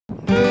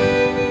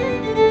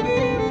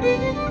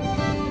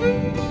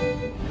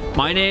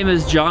My name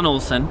is John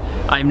Olson.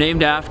 I'm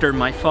named after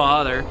my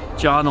father,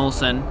 John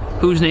Olson,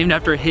 who's named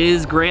after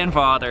his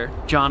grandfather,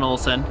 John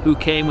Olson, who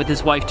came with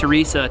his wife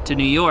Teresa to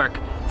New York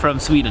from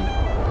Sweden.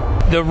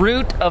 The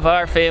root of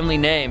our family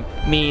name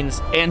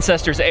means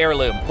ancestor's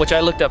heirloom, which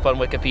I looked up on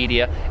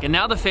Wikipedia. And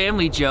now the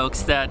family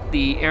jokes that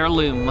the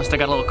heirloom must have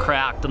got a little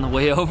cracked on the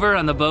way over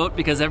on the boat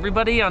because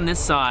everybody on this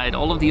side,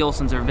 all of the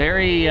Olsons, are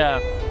very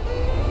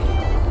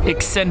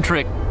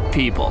eccentric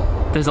people.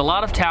 There's a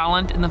lot of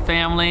talent in the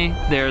family.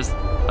 There's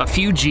a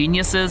few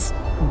geniuses,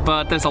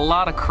 but there's a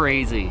lot of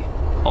crazy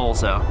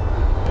also.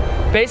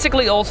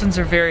 Basically, Olsons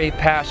are very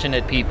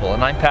passionate people,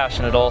 and I'm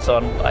passionate also.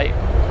 And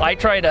I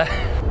try to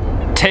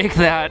take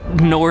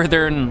that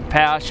northern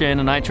passion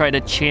and I try to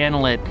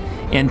channel it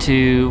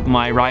into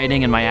my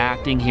writing and my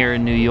acting here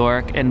in New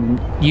York and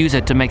use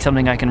it to make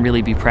something I can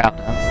really be proud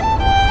of.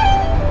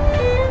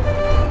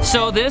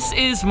 So this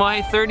is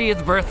my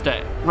 30th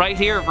birthday. Right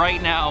here,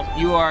 right now,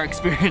 you are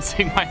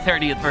experiencing my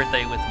 30th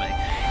birthday with me.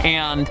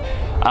 And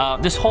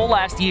this whole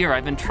last year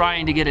I've been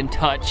trying to get in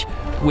touch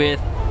with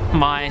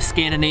my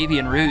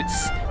Scandinavian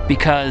roots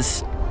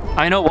because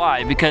I know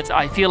why, because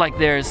I feel like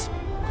there's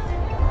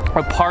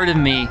a part of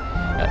me,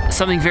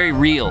 something very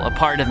real, a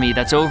part of me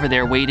that's over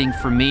there waiting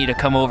for me to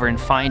come over and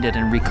find it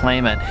and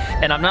reclaim it.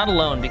 And I'm not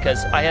alone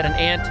because I had an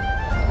aunt,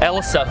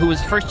 Elsa, who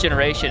was first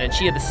generation, and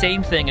she had the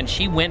same thing, and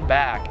she went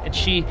back and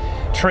she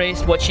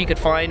traced what she could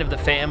find of the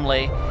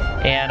family.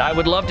 And I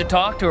would love to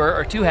talk to her,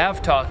 or to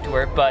have talked to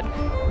her, but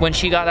when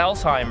she got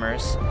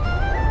Alzheimer's,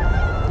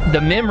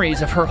 the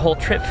memories of her whole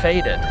trip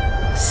faded.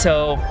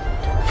 So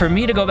for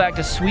me to go back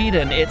to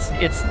Sweden, it's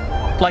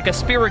like a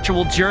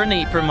spiritual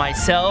journey for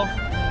myself,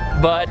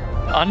 but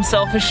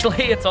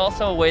unselfishly, it's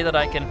also a way that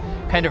I can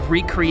kind of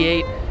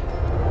recreate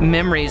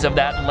memories of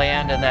that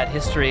land and that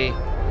history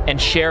and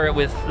share it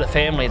with the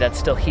family that's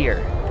still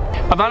here.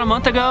 About a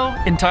month ago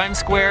in Times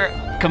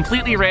Square,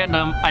 completely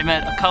random, I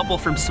met a couple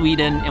from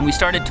Sweden and we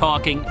started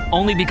talking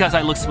only because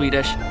I look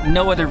Swedish,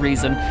 no other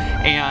reason.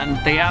 And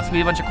they asked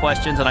me a bunch of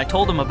questions and I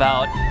told them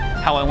about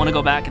how I want to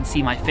go back and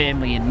see my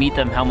family and meet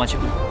them,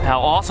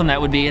 how awesome that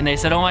would be, and they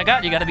said, oh my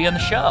god, you gotta be on the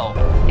show.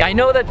 I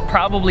know that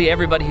probably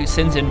everybody who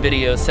sends in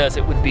videos says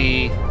it would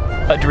be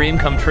a dream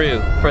come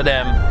true for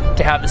them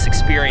to have this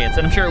experience,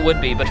 and I'm sure it would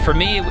be, but for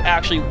me it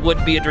actually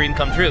would be a dream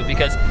come true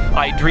because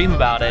I dream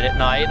about it at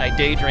night and I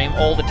daydream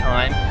all the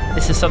time.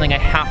 This is something I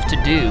have to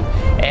do,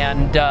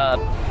 and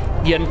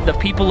the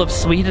people of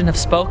Sweden have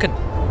spoken.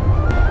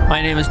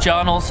 My name is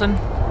John Olson,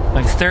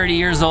 I'm 30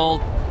 years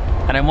old,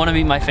 and I want to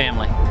meet my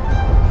family.